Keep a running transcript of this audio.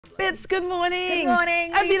Bits, good morning. Good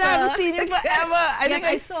morning, I mean, I haven't seen you forever.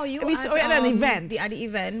 I saw you. We saw you at an event. At the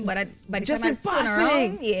event, but by the Just time in I turned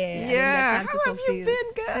around, Yeah. How have you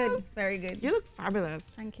been, girl? Good, very good. You look fabulous.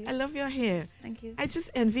 Thank you. I love your hair. Thank you. I just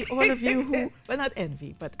envy all of you who, well, not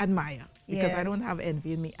envy, but admire, because Yeah. I don't have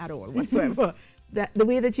envy in me at all whatsoever. That the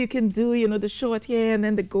way that you can do, you know, the short hair and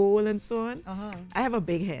then the gold and so on. I have a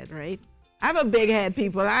big head, right? I have a big head,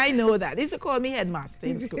 people. I know that. They used to call me headmaster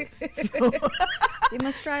in school. So You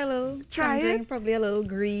must try a little. Try something, it? probably a little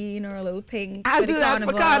green or a little pink. I'll for the do that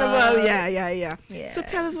for carnival. Yeah. Yeah. So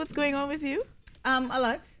tell us what's going on with you. A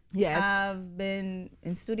lot. Yes. I've been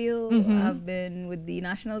in studio. I've been with the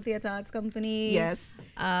National Theatre Arts Company. Yes.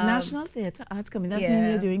 National Theatre Arts Company. That's yeah. mean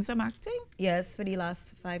you're doing some acting? Yes, for the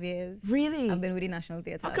last 5 years. Really? I've been with the National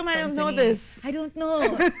Theatre How Arts come I don't know Company. this? I don't know.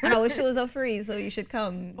 And our shows are free, so you should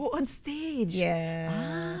come. Oh, on stage.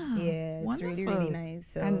 Yeah. Yeah, it's really, really wonderful. nice.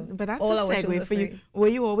 So But that's all a our shows segue are for you. free. Were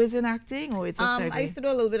you always in acting, or it's a segue? I used to do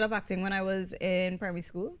a little bit of acting when I was in primary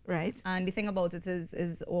school. Right. And the thing about it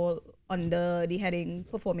is all under the heading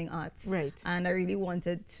performing arts. Right. And I really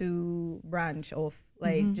wanted to branch off,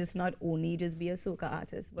 like just not only just be a soca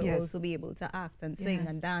artist, but Yes. also be able to act and sing Yes.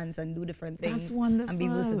 and dance and do different That's things. wonderful. And be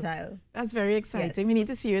versatile. That's very exciting. Yes. We need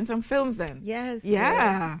to see you in some films then. Yes.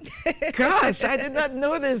 Yeah. Gosh, I did not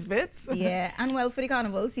know this, Bits. Yeah, and well, for the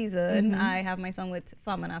carnival season, I have my song with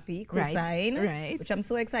Farm and Happy, Co-Sign, right. which I'm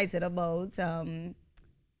so excited about.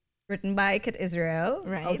 Written by Kit Israel,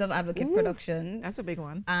 Right. out of Advocate Ooh, Productions. That's a big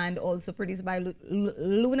one. And also produced by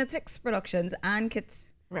Lunatics Productions and Kit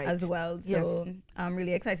Right. as well. So I'm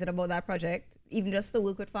really excited about that project, even just to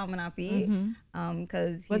work with Farm and Happy,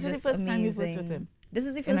 because he's Was it the just first amazing. time you've worked with him? This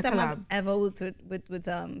is the In first a time I've collab? ever worked with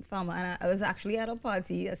Farmer, and I was actually at a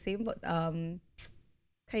party, a same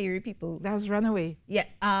Kairi people. That was Runaway. Yeah,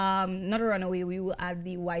 not a runaway. We were at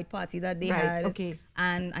the white party that they Right, had. okay.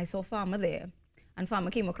 And I saw Farmer there. And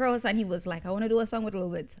Farmer came across and he was like, I want to do a song with Lil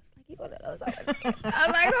Bits. I was like, you want to do a song with me? I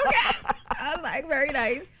was like, okay. I was like, very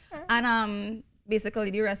nice. And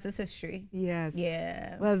basically the rest is history. Yes.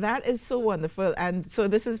 Yeah. Well, that is so wonderful. And so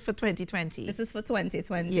this is for 2020. This is for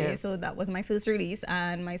 2020. Yes. So that was my first release.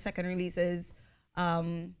 And my second release is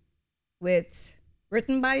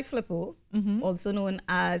written by Flippo, also known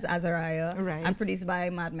as Azariah, Right. and produced by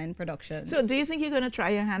Mad Men Productions. So do you think you're going to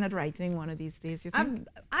try your hand at writing one of these days, you think?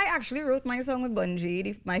 I actually wrote my song with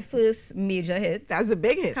Bunji, my first major hit. That's a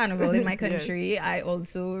big hit. Carnival in my Yes. country. I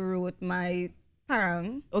also wrote my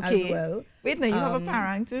parang Okay. as well. Wait, now you have a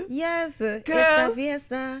parang too? Yes, Girl. Fiesta,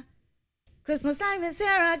 Fiesta. Christmas time is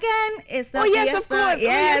here again. It's the Oh, yes, fiesta. of course.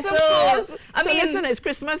 Yes, oh, yes, of course. I So mean, listen, it's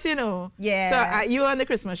Christmas, you know. Yeah. So you on the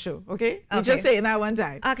Christmas show, okay? We Okay. just saying that one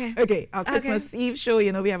time. Okay. Okay. Our Okay. Christmas Eve show,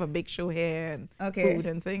 you know, we have a big show here and Okay. food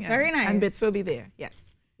and thing. Very and, nice. And Bits will be there. Yes.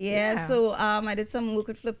 yeah, so I did some work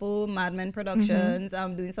with Flippo, Mad Men Productions.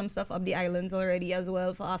 I'm doing some stuff up the islands already as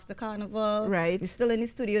well for after Carnival. Right. We're still in the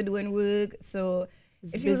studio doing work, so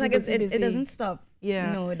It's it feels busy, like busy, it busy. doesn't stop.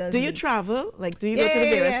 Yeah. No, it doesn't. Do you travel? Like, do you go to the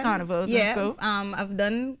various carnivals Yeah. and so? I've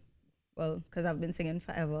done, well, because I've been singing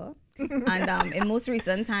forever. And in most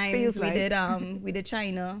recent times, Feels we like. did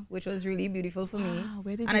China, which was really beautiful for me. Ah,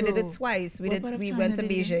 where did And you I did go? it twice. We What part of went China to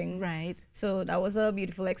did you go? Beijing. Right. So that was a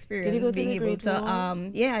beautiful experience. go to being the able Great to Wall?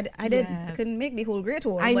 yeah, I did. I Yes. couldn't make the whole Great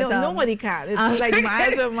Wall. I know, but, nobody can. It's like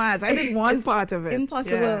miles and miles. I did one It's part of it.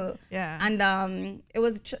 impossible. Yeah. And it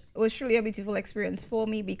was truly a beautiful experience for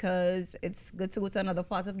me because it's good to go to another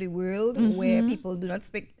part of the world where people do not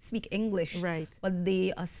speak English. Right. But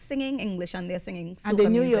they are singing English and they're singing soca And they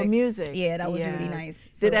knew your music. music. Yeah, that was really Yes. nice.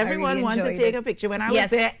 So Did I everyone really want to enjoyed take it. a picture? When I was Yes.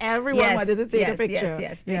 there, everyone Yes. wanted to take a Yes, picture.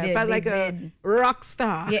 yes, they yeah, did, I felt they like a did. rock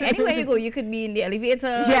star. Yeah, anywhere you go, you could be in the elevator.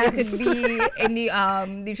 Yes. You could be in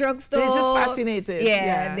the drugstore. They're just fascinated.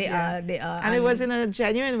 Yeah, they yeah. are. They are. And it was in a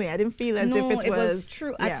genuine way. I didn't feel as no, if it was.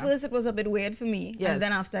 true. Yeah. At first, it was a bit weird for me, Yes. and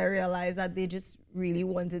then after I realized that they just really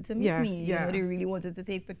wanted to meet Yeah, me. yeah. You know, they really wanted to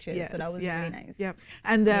take pictures. So that was yeah, really nice. Yeah.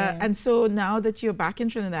 And Yeah. and so now that you're back in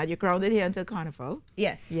Trinidad, you're grounded here until Carnival.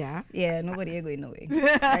 Yes. Yeah. Yeah. Nobody are going away.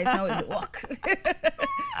 Right now it's a walk.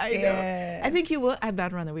 I know. Yeah. I think you were at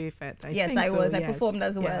that Runaway Fete. Yes, think I so, was. I yes. performed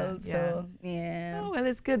as Yeah, well. yeah. So yeah. Oh, well,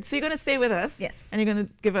 it's good. So you're going to stay with us. Yes. And you're going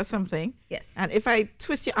to give us something. Yes. And if I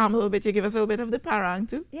twist your arm a little bit, you give us a little bit of the parang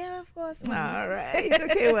too? Yeah, of course. All right.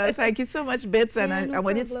 Okay, well, thank you so much, Bits. And Yeah, no I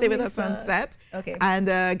want you to stay with us on problem, set. Okay. And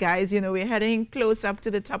guys, you know, we're heading close up to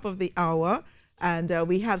the top of the hour. And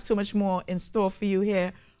we have so much more in store for you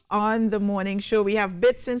here on the morning show. We have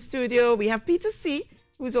Bits in studio. We have Peter C.,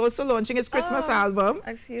 who's also launching his Christmas album.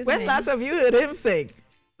 Excuse When me. last have you heard him sing?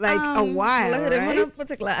 like a while, well, I didn't right? want a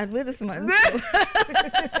particular advertisement.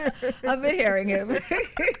 I've been hearing him.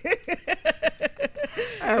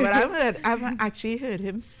 But I've actually heard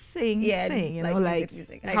him sing, you know, like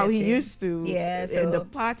music. how he used to so in the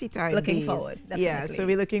party time looking days. forward, definitely. Yeah, so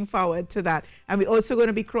we're looking forward to that. And we're also going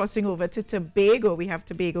to be crossing over to Tobago. We have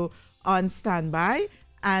Tobago on standby.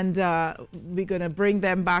 And we're going to bring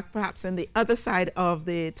them back perhaps on the other side of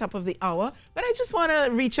the top of the hour. But I just want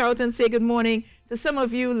to reach out and say good morning to some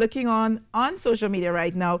of you looking on social media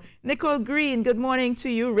right now. Nicole Green, good morning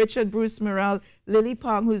to you. Richard Bruce Morel, Lily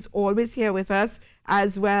Pong, who's always here with us,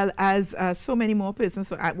 as well as so many more persons.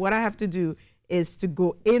 So what I have to do is to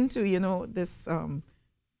go into, you know, this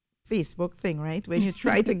Facebook thing, right? When you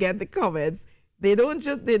try to get the comments, they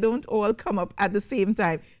don't all come up at the same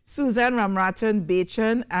time. Susan Ramratan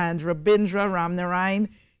Bachan and Rabindra Ramnarayan,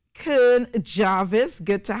 Kern Jarvis,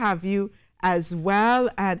 good to have you as well.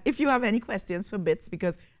 And if you have any questions for Bits,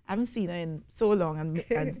 because I haven't seen her in so long,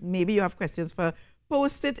 and maybe you have questions for,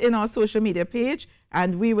 post it in our social media page,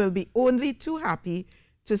 and we will be only too happy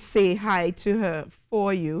to say hi to her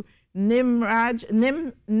for you. Nimsaj.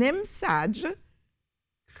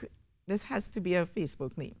 This has to be a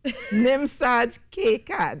Facebook name. Nimsaj K.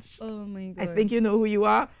 Kaj. Oh my God. I think you know who you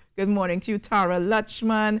are. Good morning to you, Tara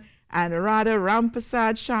Lutchman and Radha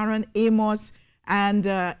Rampasad, Sharon Amos, and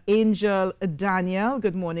Angel Daniel.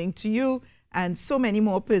 Good morning to you. And so many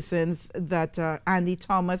more persons that Andy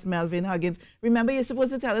Thomas, Melvin Huggins. Remember, you're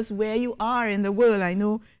supposed to tell us where you are in the world. I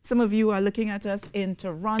know some of you are looking at us in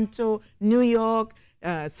Toronto, New York,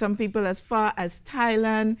 some people as far as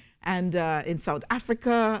Thailand, and in South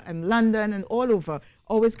Africa and London and all over.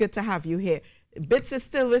 Always good to have you here. Bits is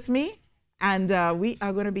still with me, and we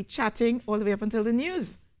are going to be chatting all the way up until the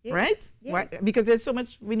news, right? Yeah. Why? Because there's so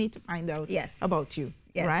much we need to find out about you,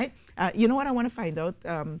 right? You know what I want to find out?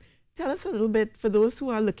 Tell us a little bit, for those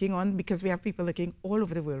who are looking on, because we have people looking all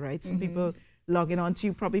over the world, right? Some people logging on to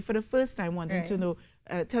you probably for the first time, wanting to know.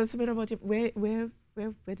 Tell us a bit about you. Where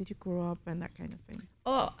did you grow up and that kind of thing?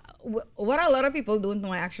 Oh, what a lot of people don't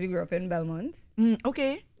know, I actually grew up in Belmont.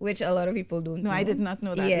 Okay. Which a lot of people don't know. No, I did not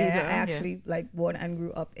know that either. either. I actually like born and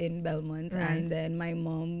grew up in Belmont. Right. And then my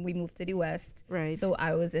mom, we moved to the West. Right. So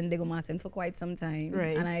I was in Diego Martin for quite some time.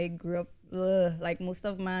 Right. And I grew up like most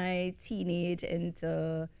of my teenage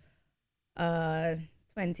into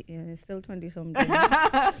 20, still 20 something.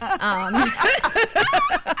 I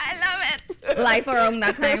love it. Life around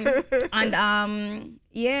that time. And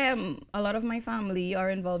yeah, a lot of my family are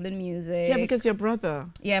involved in music. Yeah, because your brother.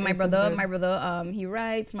 Yeah, my brother, he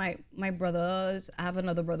writes. My brothers, I have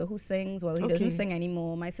another brother who sings. Well, he doesn't sing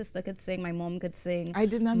anymore. My sister could sing. My mom could sing. I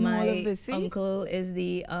did not know all of this. My uncle is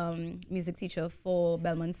the music teacher for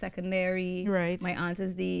Belmont Secondary. Right. My aunt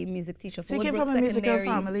is the music teacher for So you came Woodbrook from a Secondary.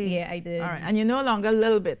 musical family. Yeah, I did. All right, and you're no longer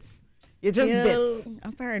Little Bits. You're just Bits.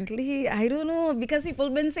 Apparently, I don't know, because people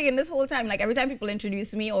been saying this whole time. Like every time people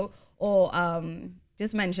introduce me or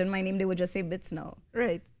just mention my name, they would just say Bits now.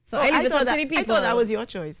 Right. So I leave it up to the people. I thought that was your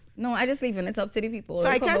choice. No, I just leave it up to the people. So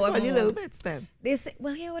I can't call you Little Bits then. They say,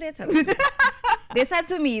 well, here what they tell me. They said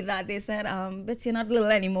to me that they said, Bits, you're not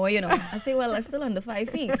little anymore, you know. I say, well, I'm still under 5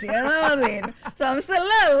 feet, you know what I mean? So I'm still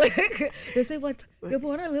little. They say, but you're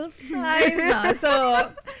born a little size now.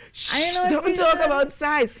 So I know. Don't talk about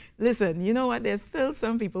size. Listen, you know what? There's still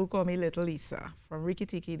some people who call me Little Lisa from Rikki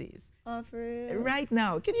Tikki days. Oh, for real? Right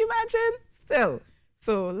now. Can you imagine? Still.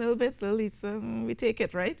 So Little Bits, Little Lisa, we take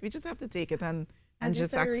it, right? We just have to take it and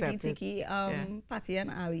just accept Rikki Tikki, Patty and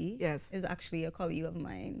Ali is actually a colleague of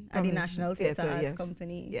mine at the National Theatre Arts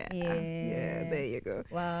Company. Yeah, there you go.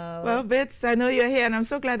 Wow. Well, Bits, I know you're here, and I'm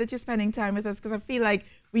so glad that you're spending time with us, because I feel like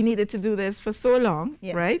we needed to do this for so long,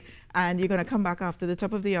 right? And you're going to come back after the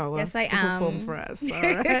top of the hour to perform for us, all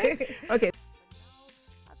right? Okay.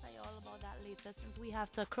 Since we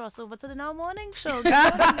have to cross over to the Now Morning Show.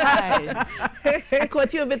 I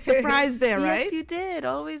caught you a bit surprised there, right? Yes, you did.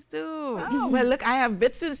 Always do. Oh, well, look, I have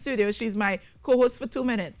Bits in studio. She's my co-host for 2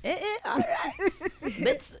 minutes. All right.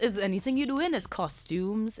 Bits is anything you do in. It's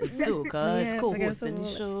costumes, it's soca, it's co-hosting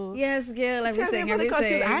the show. Yes, girl, everything. Tell me about the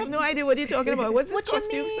costumes. I have no idea what you're talking about. What's this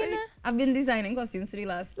costume thing? I've been designing costumes for the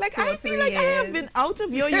last 2 or 3 years. I feel like I have been out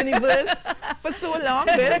of your universe for so long,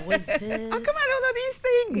 Bits. How come I don't know these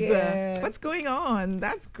things? Yeah. What's going on?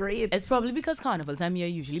 That's great. It's probably because carnival time you're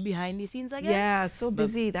usually behind the scenes, I guess. Yeah, so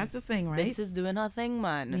busy. That's the thing, right? Bits is doing her thing,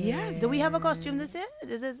 man. Yes. Do we have a costume this year?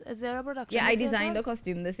 Is there a production? Yeah, I designed a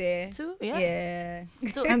costume this year. Too? Yeah. Yeah.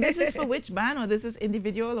 So, and this is for which band, or this is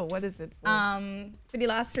individual, or what is it for? For the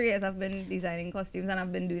last 3 years, I've been designing costumes, and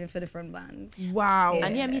I've been doing it for different bands. Wow.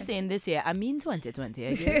 And hear me saying this year, I mean 2020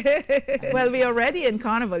 again. Well, we are already in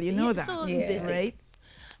carnival, you know that, So right?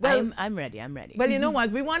 Well, I'm ready. I'm ready. Well, you know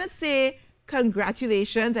what? We want to say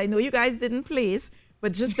congratulations. I know you guys didn't place,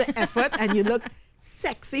 but just the effort, and you look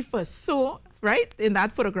sexy for right, in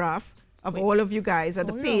that photograph of all of you guys at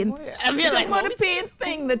the paint. I mean, like, the paint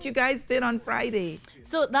thing that you guys did on Friday.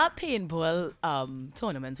 So that paintball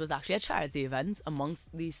tournament was actually a charity event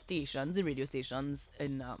amongst the stations, the radio stations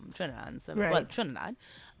in Trinidad. So, Right. Well, Trinidad.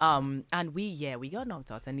 And we got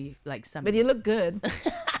knocked out in the But you look good.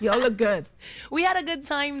 You all look good. We had a good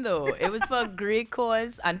time though. It was for a great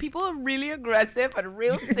cause, and people were really aggressive and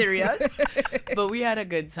real serious. But we had a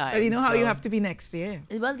good time. But you know how you have to be next year.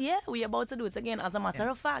 Well, yeah, we're about to do it again. As a matter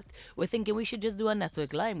of fact, we're thinking we should just do a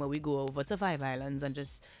network line where we go over to Five Islands and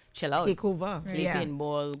just chill out. Take over. Play Yeah.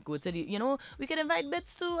 paintball, go to the, we can invite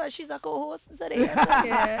Bits too, as she's a co-host today.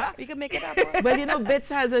 Yeah. We can make it happen. Well, you know, Bits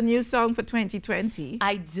has a new song for 2020.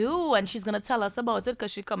 I do, and she's going to tell us about it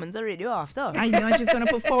because she comes to radio after. I know, and she's going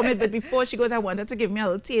to perform it, but before she goes, I want her to give me a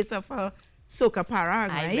little taste of her Soca Parang,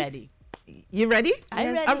 right? I'm ready. You ready?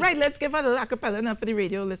 I'm ready. All right, let's give her a little acapella now for the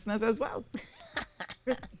radio listeners as well.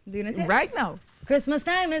 Doing it Right now. Christmas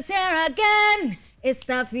time is here again. It's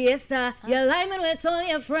the fiesta. You're liming with all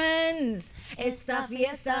your friends. It's the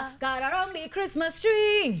fiesta. Got around the Christmas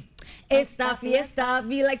tree. It's the fiesta.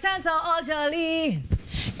 Be like Santa all jolly.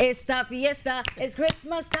 It's the fiesta. It's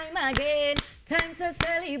Christmas time again. Time to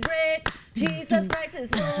celebrate. Jesus Christ is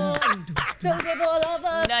born. So give all of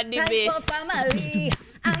us Not the time bass. for family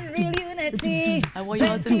and real unity. I want you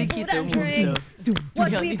all to see Plenty food Keto and move, drinks. so.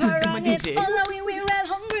 Watch You we need to see my parang it. DJ. All the way we real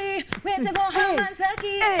hungry. Where to go ham and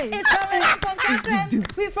turkey. It's rolling up on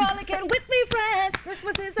chocolate. We frolicking with me friends.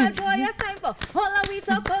 Christmas is a joyous time for all the we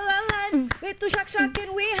talk all our land. We to shack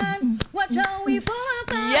in we hand. Watch how we fall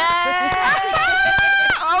apart. Yeah!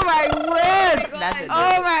 Oh my word! That's it.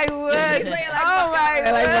 Oh my word! Oh my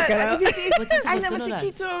word! But you're I supposed to never know see that.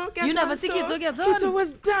 Keto get You never on, see so Keto get on? Keto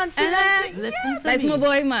was dancing and singing. Listen to That's me. my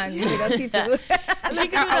boy, man. You got see too. She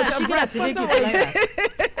can do that. She can activate Breakfast it like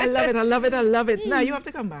that. I love it. I love it. I love it. Now you have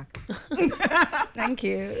to come back. Thank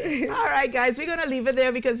you. All right, guys, we're gonna leave it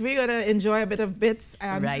there because we're gonna enjoy a bit of Bits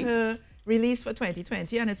and Right. her release for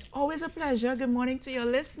 2020, and it's always a pleasure. Good morning to your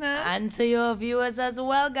listeners. And to your viewers as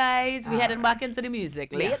well, guys. We're heading back into the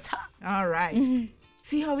music later. All right.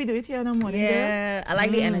 See how we do it here in the morning, girl? Yeah, I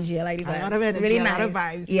like the energy. I like the vibes. A lot of energy, Really a nice. lot of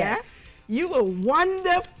vibes. Yes. Yeah. You were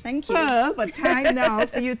wonderful. Thank you. But time now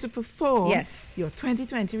for you to perform Yes. your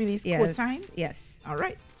 2020 release, Yes. Cosign. Yes. All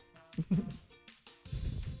right.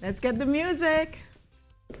 Let's get the music.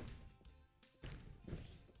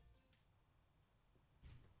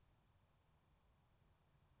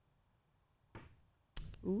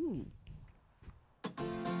 Ooh.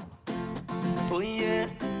 Oh yeah.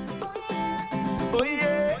 Oh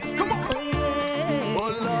yeah. Come on. Oh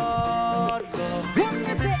Lord.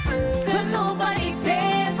 When nobody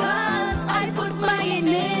pays us, I put my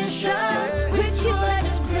initials with your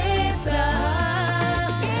letters greater.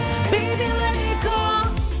 Baby, let me go.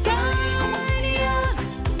 Sign ya.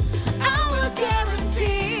 I will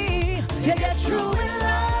guarantee you get through in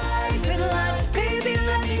life, in life. Baby,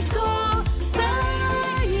 let me go.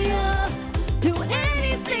 Sign ya. Do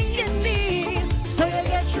anything you need so you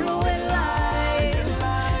get through in life.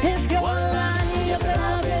 If you want line, you can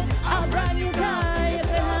have it. A brand new car, you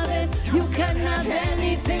can have it. You can have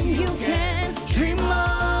anything you can dream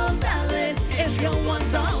of, darling. If you want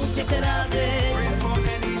the house, you can have it.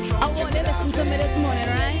 I want you to listen to me this morning,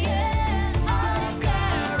 right?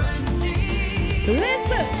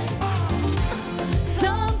 Listen.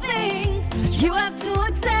 Some things you have to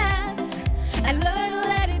accept and learn to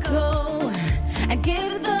let it go and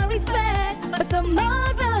give the respect. But some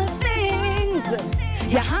other things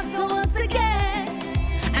you have to once again,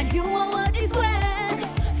 and you want what is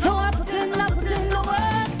worth. So I put in the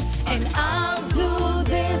work, and I'll do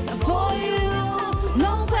this for you.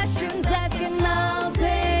 No questions asking, I'll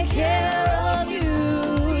take care of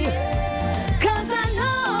you. 'Cause I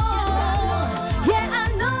know, yeah, I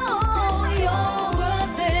know you're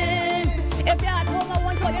worth it. If you're at home, I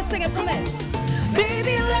want you to sing it for me.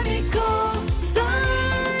 Baby, let me go.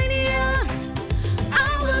 Sign ya. I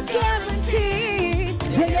will guarantee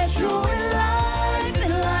you get through in life,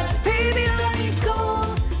 in life. Baby, let me go.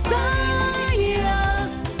 Sign ya.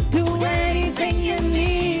 Do anything you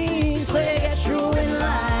need so you get through in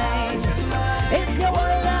life. If you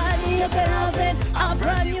want that, you can have it. A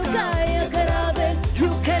brand new car, you can have it.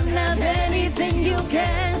 You can have anything you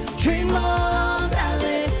can dream of,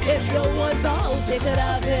 darling. If you want the house, you can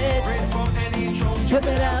have it. You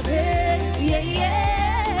can have it, yeah,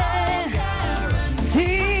 yeah.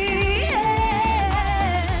 See,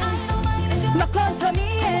 yeah. Look out for me,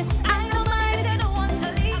 yeah. I don't mind, I don't want to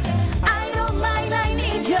leave. I don't mind, I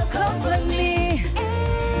need you.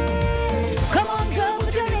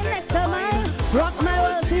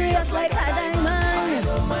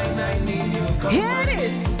 Here it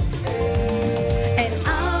is. And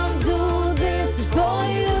I'll do this for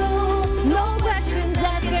you. No questions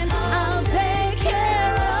asking, I'll take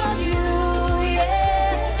care of you.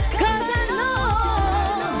 Yeah, 'cause I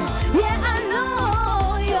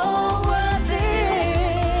know you're worth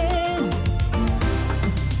it.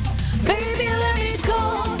 Baby, let me go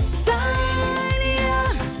sign ya.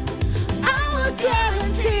 I will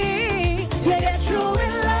guarantee you get through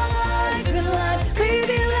in life and life.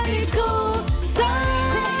 Baby, let me go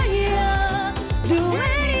sign ya. Do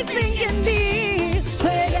anything you need so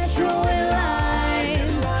you get through in life.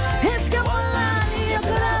 It's your life, you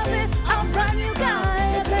could have it. I'm brand new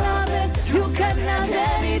guy, you could have it. You can have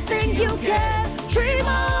anything you can dream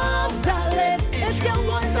of, darling. It's your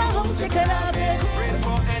one the host, you could have it.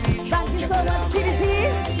 Thank you so much, Kitty.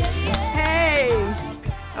 Hey!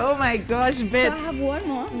 Oh my gosh, So I Bits. have one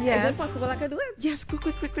more. Yes. Is it possible I could do it? Yes, quick.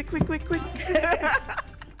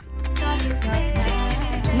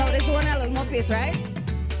 No, this one I love more face, right?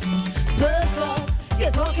 First off,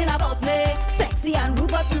 you're talking about me, sexy and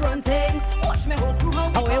rude, but you run things. Watch me whole crew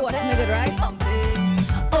home. Oh, wait, watch me good, right?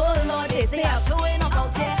 Oh Lord, they say I'm showing up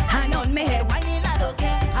out here. Hang on me head, whining, I don't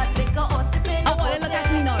care. I think I'll sipping. Oh, well, look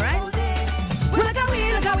at me now, right? Well, look how we,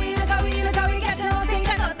 getting all things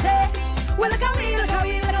I don't take. Well, look how we,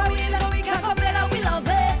 can't complain and we love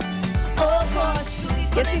it. Oh gosh,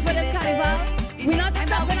 you see for this carnival, we not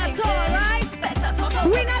stopping at all, right?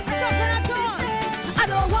 We not stopping at all. I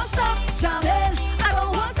don't want to stop jamming. I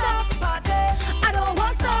don't want to stop partying. I don't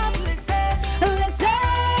want to stop listen.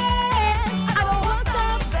 I don't want to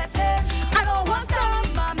stop betting. I don't want to stop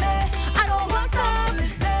mommy. I don't want to stop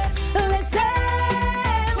listen.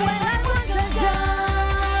 When I want to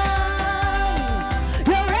jam,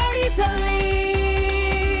 you're ready to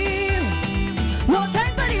leave. No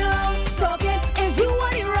time for the long talking. Is you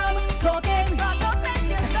what you wrong talking? Rock up and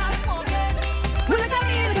you start walking. Well, look at me.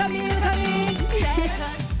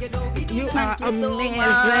 You are Thank you so amazing.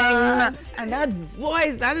 much. And that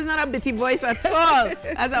voice, that is not a bitty voice at all.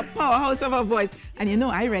 That's a powerhouse of a voice. And you know,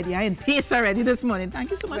 I in pace already this morning. Thank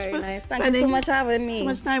you so much Very for nice. Thank spending you so much for having me. so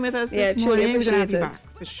much time with us Yeah, this truly morning. We're going to have you appreciate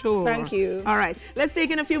back, for sure. Thank you. All right, let's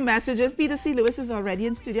take in a few messages. Peter C. Lewis is already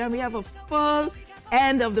in studio, and we have a full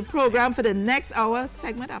end of the program for the next hour,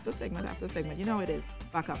 segment after segment after segment. You know how it is.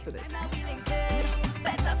 Back after this.